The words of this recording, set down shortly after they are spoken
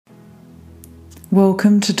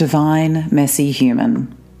Welcome to Divine Messy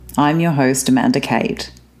Human. I'm your host, Amanda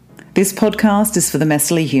Kate. This podcast is for the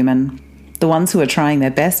messily human, the ones who are trying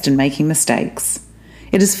their best and making mistakes.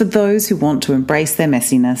 It is for those who want to embrace their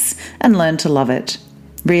messiness and learn to love it,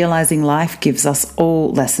 realizing life gives us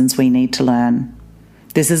all lessons we need to learn.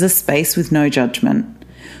 This is a space with no judgment,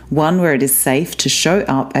 one where it is safe to show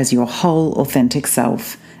up as your whole authentic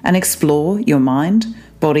self and explore your mind,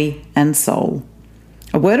 body, and soul.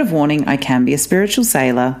 A word of warning, I can be a spiritual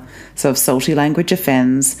sailor, so if salty language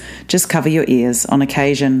offends, just cover your ears on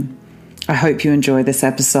occasion. I hope you enjoy this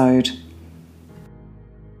episode.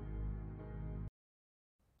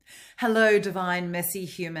 Hello, divine, messy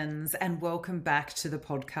humans, and welcome back to the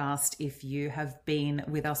podcast if you have been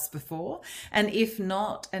with us before. And if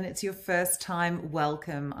not, and it's your first time,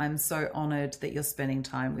 welcome. I'm so honored that you're spending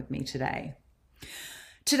time with me today.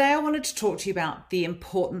 Today, I wanted to talk to you about the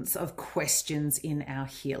importance of questions in our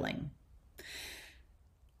healing.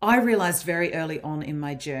 I realized very early on in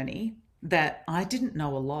my journey that I didn't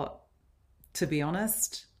know a lot, to be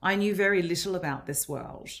honest. I knew very little about this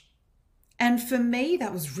world. And for me,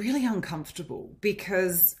 that was really uncomfortable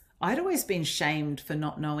because I'd always been shamed for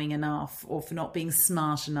not knowing enough or for not being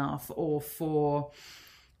smart enough or for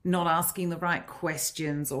not asking the right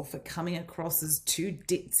questions or for coming across as too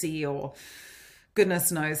ditzy or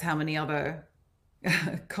goodness knows how many other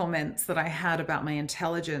comments that I had about my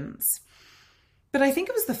intelligence. But I think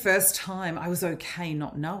it was the first time I was okay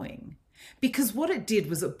not knowing, because what it did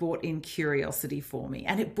was it brought in curiosity for me,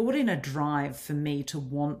 and it brought in a drive for me to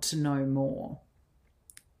want to know more.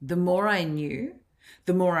 The more I knew,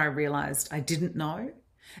 the more I realized I didn't know,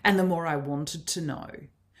 and the more I wanted to know,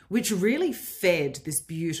 which really fed this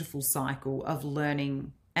beautiful cycle of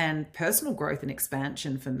learning and personal growth and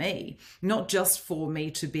expansion for me, not just for me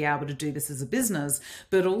to be able to do this as a business,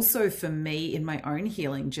 but also for me in my own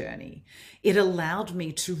healing journey. It allowed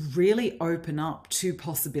me to really open up to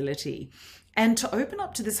possibility and to open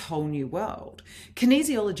up to this whole new world.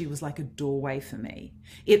 Kinesiology was like a doorway for me.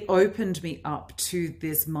 It opened me up to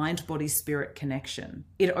this mind-body-spirit connection.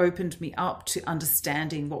 It opened me up to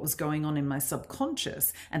understanding what was going on in my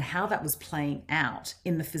subconscious and how that was playing out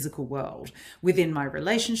in the physical world, within my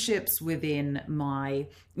relationships, within my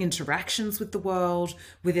interactions with the world,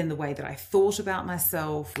 within the way that I thought about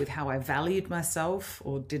myself, with how I valued myself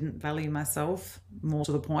or didn't value myself, more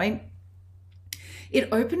to the point. It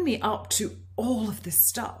opened me up to all of this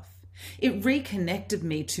stuff. It reconnected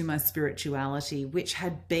me to my spirituality, which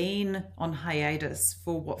had been on hiatus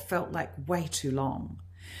for what felt like way too long.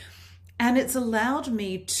 And it's allowed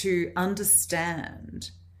me to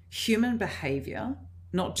understand human behavior,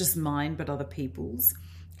 not just mine, but other people's,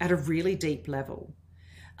 at a really deep level.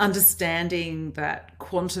 Understanding that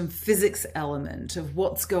quantum physics element of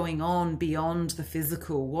what's going on beyond the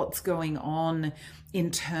physical, what's going on in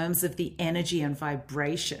terms of the energy and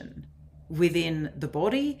vibration within the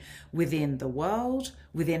body, within the world,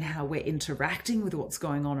 within how we're interacting with what's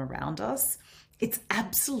going on around us. It's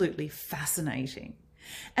absolutely fascinating.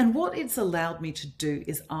 And what it's allowed me to do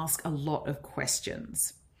is ask a lot of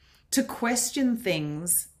questions, to question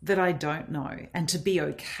things that I don't know, and to be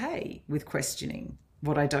okay with questioning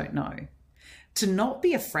what I don't know, to not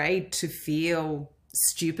be afraid to feel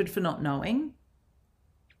stupid for not knowing,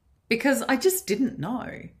 because I just didn't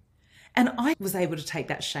know. And I was able to take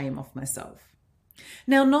that shame off myself.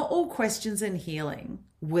 Now, not all questions in healing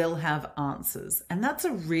will have answers, and that's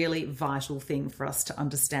a really vital thing for us to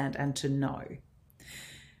understand and to know.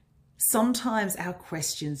 Sometimes our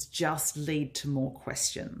questions just lead to more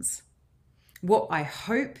questions. What I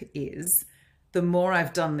hope is the more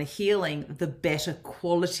I've done the healing, the better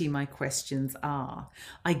quality my questions are.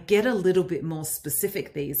 I get a little bit more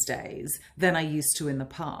specific these days than I used to in the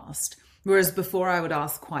past. Whereas before I would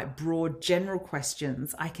ask quite broad general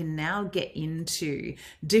questions, I can now get into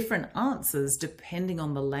different answers depending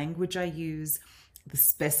on the language I use, the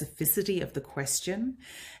specificity of the question,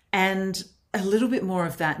 and a little bit more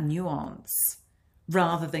of that nuance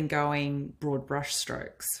rather than going broad brush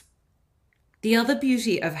strokes. The other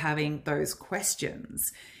beauty of having those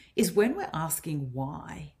questions is when we're asking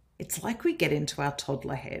why, it's like we get into our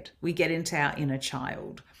toddler head, we get into our inner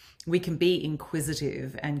child. We can be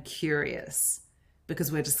inquisitive and curious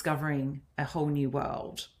because we're discovering a whole new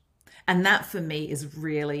world. And that for me is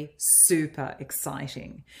really super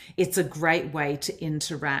exciting. It's a great way to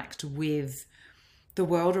interact with the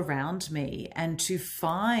world around me and to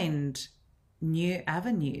find new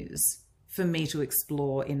avenues for me to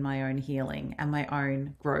explore in my own healing and my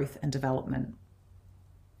own growth and development.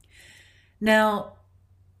 Now,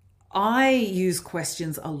 I use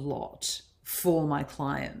questions a lot for my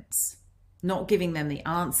clients. not giving them the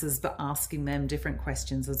answers, but asking them different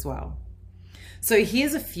questions as well. So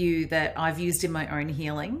here's a few that I've used in my own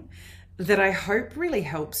healing that I hope really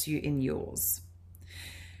helps you in yours.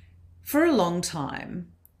 For a long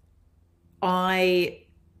time, I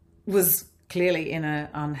was clearly in an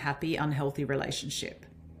unhappy, unhealthy relationship.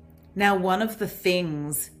 Now, one of the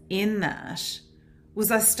things in that was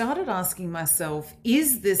I started asking myself,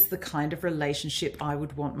 is this the kind of relationship I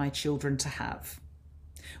would want my children to have?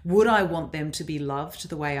 Would I want them to be loved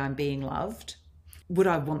the way I'm being loved? Would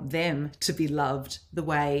I want them to be loved the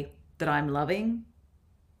way that I'm loving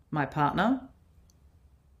my partner?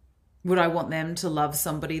 Would I want them to love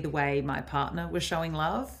somebody the way my partner was showing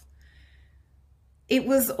love? It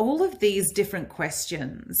was all of these different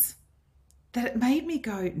questions that it made me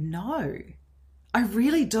go, no, I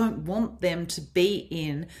really don't want them to be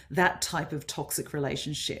in that type of toxic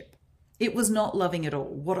relationship. It was not loving at all.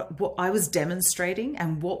 What I was demonstrating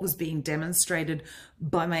and what was being demonstrated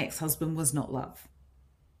by my ex-husband was not love.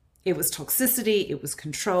 It was toxicity, it was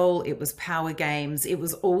control, it was power games, it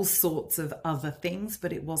was all sorts of other things,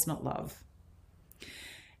 but it was not love.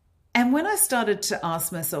 And when I started to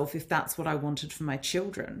ask myself if that's what I wanted for my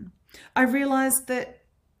children, I realized that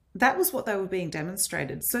that was what they were being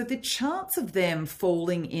demonstrated. So the chance of them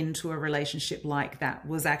falling into a relationship like that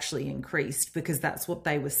was actually increased because that's what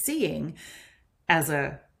they were seeing as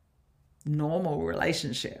a normal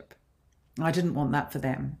relationship. I didn't want that for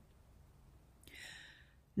them.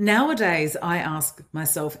 Nowadays, I ask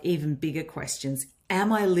myself even bigger questions.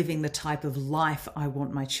 Am I living the type of life I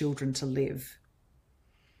want my children to live?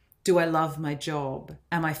 Do I love my job?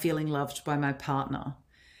 Am I feeling loved by my partner?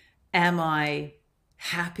 Am I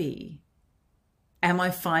happy? Am I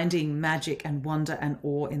finding magic and wonder and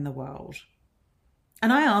awe in the world?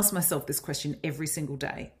 And I ask myself this question every single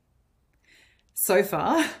day. So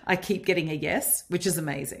far, I keep getting a yes, which is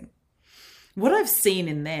amazing. What I've seen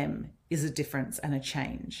in them is a difference and a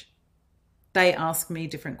change. They ask me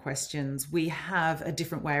different questions. We have a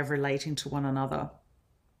different way of relating to one another.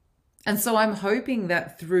 And so I'm hoping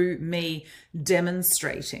that through me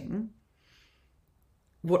demonstrating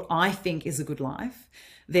what I think is a good life,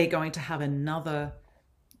 they're going to have another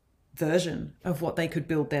version of what they could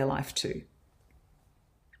build their life to.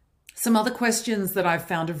 Some other questions that I've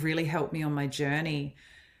found have really helped me on my journey.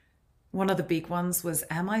 One of the big ones was,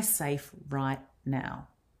 am I safe right now?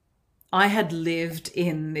 I had lived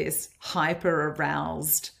in this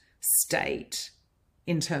hyper-aroused state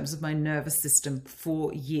in terms of my nervous system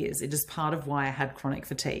for years. It is part of why I had chronic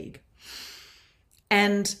fatigue.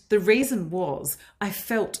 And the reason was I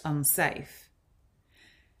felt unsafe.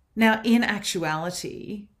 Now, in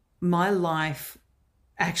actuality, my life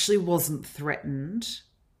actually wasn't threatened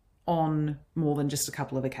on more than just a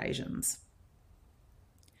couple of occasions.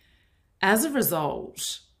 As a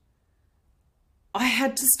result, I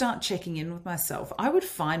had to start checking in with myself. I would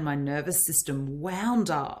find my nervous system wound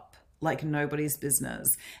up like nobody's business,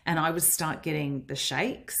 and I would start getting the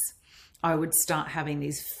shakes. I would start having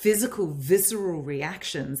these physical, visceral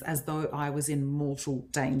reactions as though I was in mortal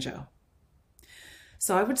danger.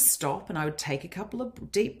 So I would stop and I would take a couple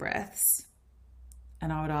of deep breaths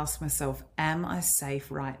and I would ask myself, am I safe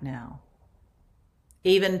right now?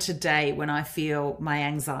 Even today, when I feel my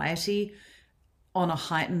anxiety on a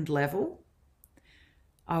heightened level,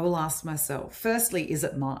 I will ask myself, firstly, is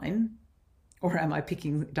it mine? Or am I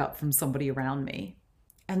picking it up from somebody around me?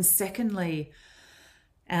 And secondly,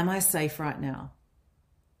 am I safe right now?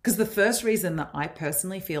 Because the first reason that I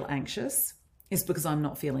personally feel anxious is because I'm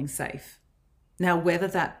not feeling safe. Now, whether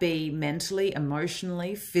that be mentally,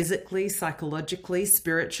 emotionally, physically, psychologically,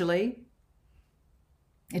 spiritually,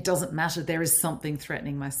 it doesn't matter. There is something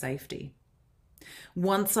threatening my safety.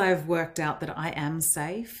 Once I've worked out that I am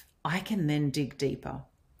safe, I can then dig deeper.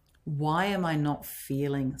 Why am I not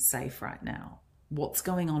feeling safe right now? What's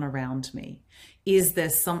going on around me? Is there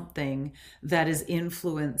something that is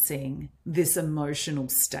influencing this emotional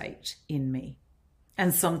state in me?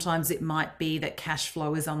 And sometimes it might be that cash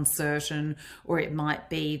flow is uncertain, or it might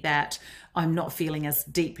be that I'm not feeling as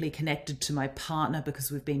deeply connected to my partner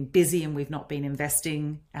because we've been busy and we've not been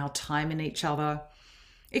investing our time in each other.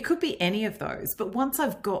 It could be any of those. But once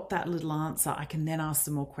I've got that little answer, I can then ask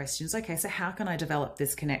some more questions. Okay, so how can I develop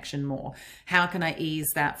this connection more? How can I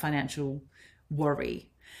ease that financial worry?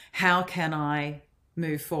 How can I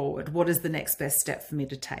move forward? What is the next best step for me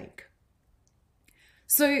to take?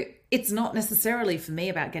 So it's not necessarily for me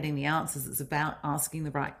about getting the answers. It's about asking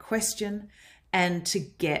the right question and to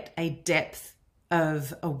get a depth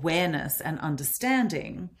of awareness and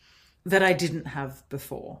understanding that I didn't have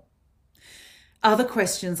before. Other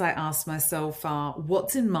questions I ask myself are,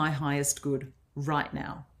 what's in my highest good right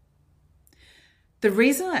now? The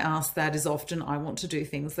reason I ask that is often I want to do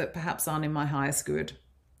things that perhaps aren't in my highest good.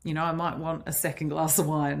 I might want a second glass of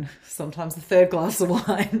wine, sometimes a third glass of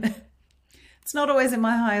wine. It's not always in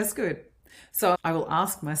my highest good. So I will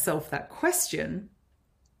ask myself that question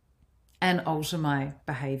and alter my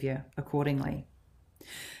behavior accordingly.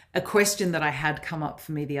 A question that I had come up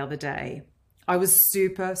for me the other day. I was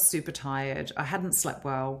super, super tired. I hadn't slept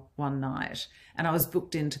well one night and I was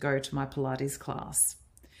booked in to go to my Pilates class.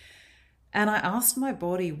 And I asked my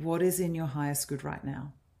body, what is in your highest good right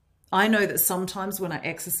now? I know that sometimes when I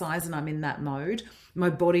exercise and I'm in that mode, my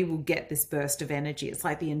body will get this burst of energy. It's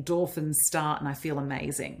like the endorphins start and I feel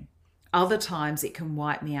amazing. Other times it can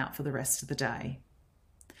wipe me out for the rest of the day.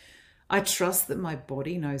 I trust that my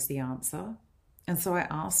body knows the answer. And so I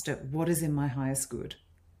asked it, what is in my highest good?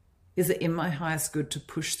 Is it in my highest good to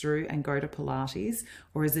push through and go to Pilates?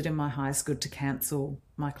 Or is it in my highest good to cancel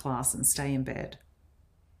my class and stay in bed?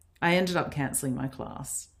 I ended up cancelling my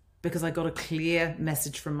class because I got a clear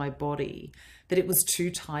message from my body that it was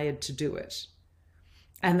too tired to do it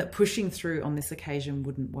and that pushing through on this occasion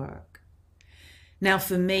wouldn't work. Now,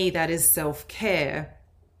 for me, that is self-care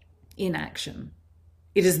in action.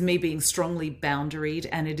 It is me being strongly boundaried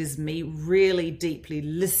and it is me really deeply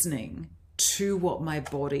listening to what my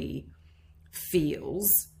body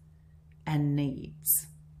feels and needs.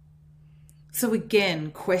 So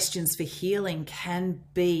again, questions for healing can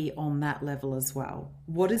be on that level as well.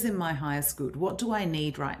 What is in my highest good? What do I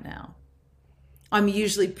need right now? I'm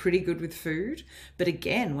usually pretty good with food, but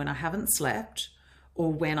again, when I haven't slept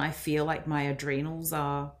or when I feel like my adrenals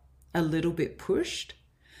are a little bit pushed,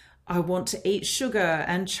 I want to eat sugar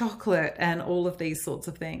and chocolate and all of these sorts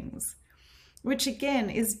of things, which again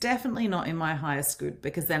is definitely not in my highest good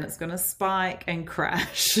because then it's going to spike and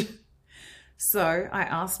crash. So I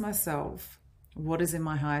ask myself, what is in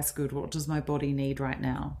my highest good? What does my body need right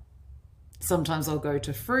now? Sometimes I'll go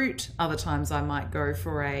to fruit. Other times I might go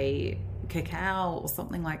for a cacao or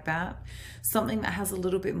something like that. Something that has a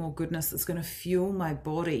little bit more goodness that's going to fuel my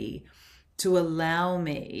body to allow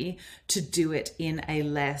me to do it in a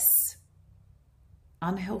less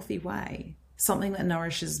unhealthy way. Something that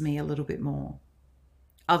nourishes me a little bit more.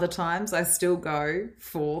 Other times I still go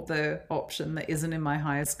for the option that isn't in my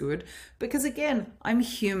highest good because again, I'm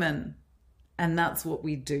human and that's what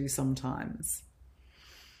we do sometimes.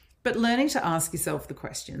 But learning to ask yourself the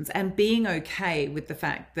questions and being okay with the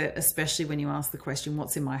fact that, especially when you ask the question,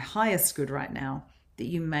 what's in my highest good right now, that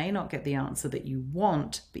you may not get the answer that you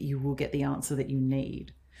want, but you will get the answer that you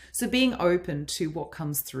need. So being open to what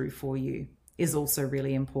comes through for you is also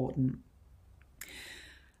really important.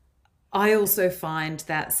 I also find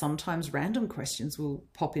that sometimes random questions will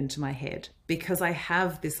pop into my head because I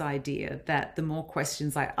have this idea that the more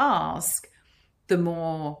questions I ask, the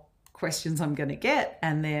more questions I'm going to get.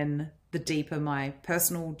 And then the deeper my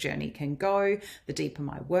personal journey can go, the deeper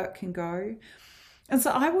my work can go. And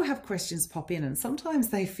so I will have questions pop in and sometimes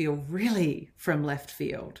they feel really from left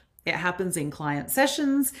field. It happens in client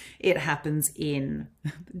sessions. It happens in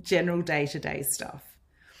general day-to-day stuff.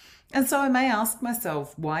 And so I may ask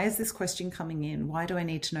myself, why is this question coming in? Why do I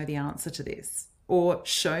need to know the answer to this? Or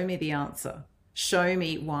show me the answer. Show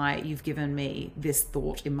me why you've given me this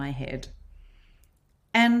thought in my head.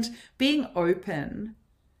 And being open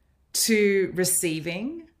to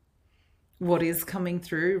receiving what is coming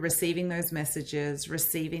through, receiving those messages,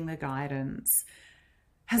 receiving the guidance,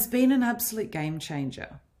 has been an absolute game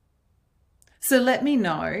changer. So let me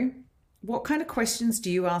know, what kind of questions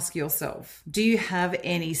do you ask yourself? Do you have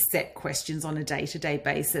any set questions on a day-to-day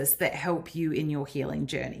basis that help you in your healing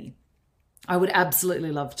journey? I would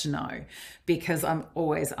absolutely love to know because I'm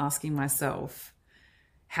always asking myself,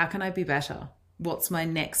 how can I be better? What's my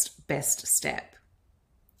next best step?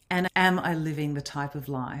 And am I living the type of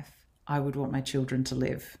life I would want my children to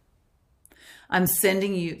live? I'm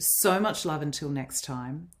sending you so much love until next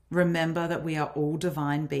time. Remember that we are all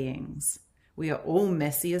divine beings. We are all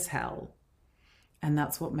messy as hell. And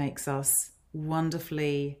that's what makes us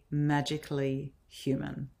wonderfully, magically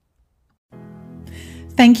human.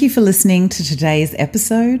 Thank you for listening to today's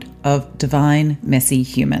episode of Divine Messy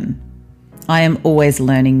Human. I am always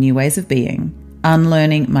learning new ways of being,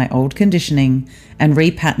 unlearning my old conditioning, and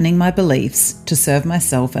repatterning my beliefs to serve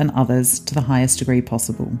myself and others to the highest degree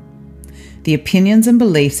possible. The opinions and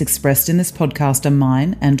beliefs expressed in this podcast are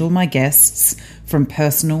mine and all my guests from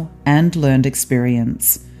personal and learned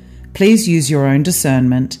experience. Please use your own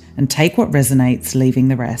discernment and take what resonates, leaving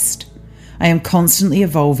the rest. I am constantly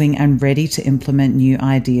evolving and ready to implement new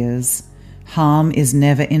ideas. Harm is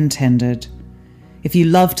never intended. If you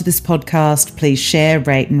loved this podcast, please share,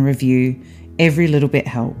 rate, and review. Every little bit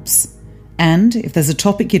helps. And if there's a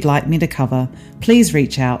topic you'd like me to cover, please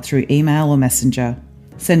reach out through email or messenger.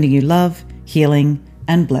 Sending you love, healing,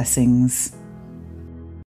 and blessings.